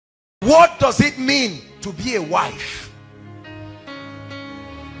What does it mean to be a wife?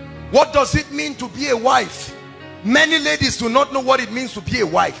 What does it mean to be a wife? Many ladies do not know what it means to be a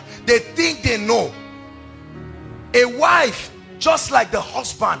wife. They think they know. A wife, just like the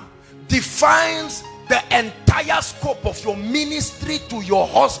husband, defines the entire scope of your ministry to your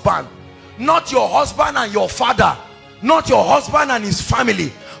husband. Not your husband and your father, not your husband and his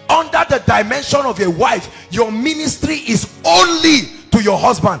family. Under the dimension of a wife, your ministry is only to your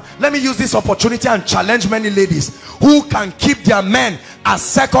husband. Let me use this opportunity and challenge many ladies who can keep their men as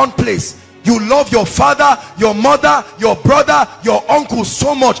second place. You love your father, your mother, your brother, your uncle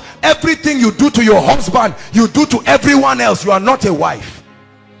so much. Everything you do to your husband, you do to everyone else. You are not a wife.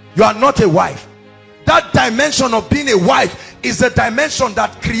 You are not a wife. That dimension of being a wife is a dimension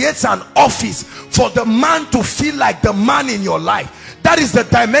that creates an office for the man to feel like the man in your life. That is the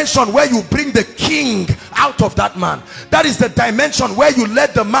dimension where you bring the king out of that man. That is the dimension where you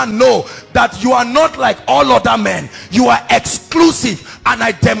let the man know that you are not like all other men. You are exclusive, and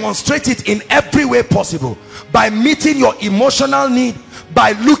I demonstrate it in every way possible. By meeting your emotional need,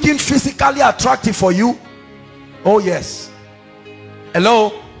 by looking physically attractive for you. Oh yes.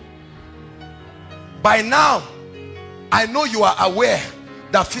 Hello. By now, I know you are aware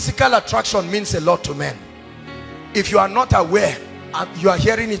that physical attraction means a lot to men. If you are not aware, you are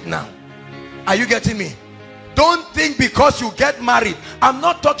hearing it now. Are you getting me? Don't think because you get married. I'm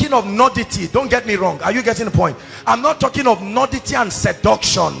not talking of nudity. Don't get me wrong. Are you getting the point? I'm not talking of nudity and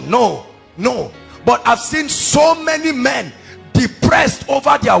seduction. No, no. But I've seen so many men depressed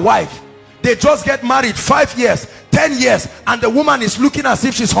over their wife. They just get married 5 years, 10 years, and the woman is looking as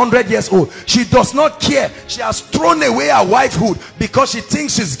if she's 100 years old. She does not care. She has thrown away her wifehood because she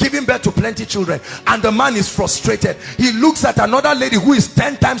thinks she's giving birth to plenty children, and the man is frustrated. He looks at another lady who is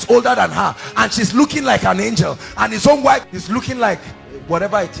 10 times older than her, and she's looking like an angel, and his own wife is looking like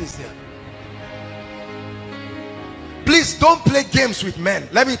whatever it is there. Please don't play games with men.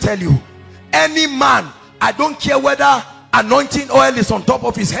 Let me tell you, any man, I don't care whether anointing oil is on top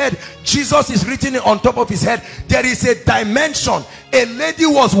of his head, Jesus is written on top of his head, there is a dimension. A lady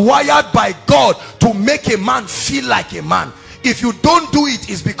was wired by God to make a man feel like a man. If you don't do it,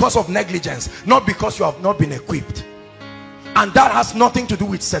 it's because of negligence, not because you have not been equipped. And that has nothing to do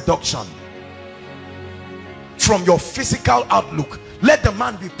with seduction. From your physical outlook, let the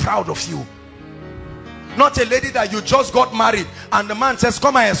man be proud of you. Not a lady that you just got married and the man says,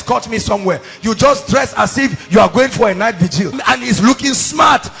 come and escort me somewhere. You just dress as if you are going for a night vigil, and he's looking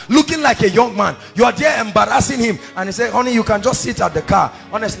smart, looking like a young man. You are there embarrassing him, and he said, honey, you can just sit at the car.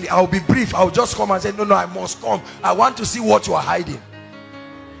 Honestly, I'll be brief. I'll just come and say, no, I must come. I want to see what you are hiding.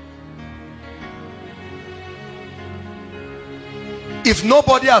 If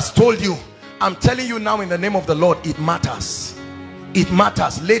nobody has told you, I'm telling you now in the name of the Lord, it matters. It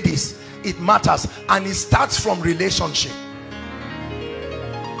matters. Ladies, it matters, and it starts from relationship.